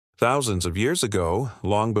Thousands of years ago,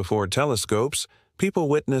 long before telescopes, people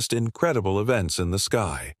witnessed incredible events in the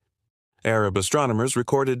sky. Arab astronomers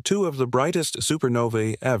recorded two of the brightest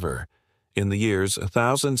supernovae ever, in the years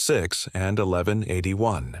 1006 and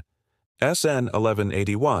 1181. SN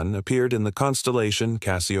 1181 appeared in the constellation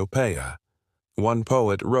Cassiopeia. One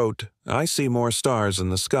poet wrote, "I see more stars in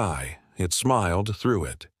the sky. It smiled through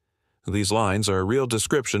it." These lines are a real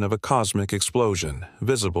description of a cosmic explosion,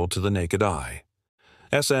 visible to the naked eye.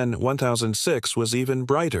 SN 1006 was even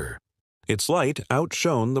brighter. Its light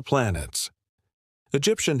outshone the planets.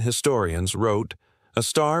 Egyptian historians wrote, "A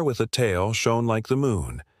star with a tail shone like the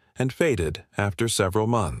moon, and faded after several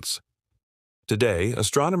months." Today,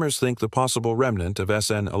 astronomers think the possible remnant of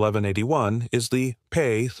SN 1181 is the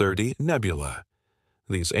Pei 30 nebula.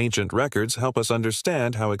 These ancient records help us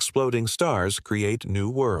understand how exploding stars create new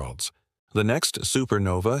worlds. The next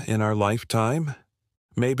supernova in our lifetime?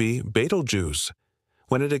 Maybe Betelgeuse.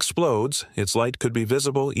 When it explodes, its light could be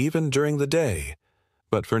visible even during the day.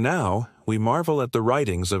 But for now, we marvel at the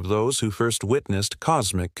writings of those who first witnessed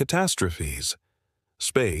cosmic catastrophes.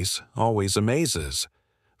 Space always amazes,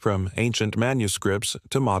 from ancient manuscripts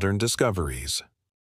to modern discoveries.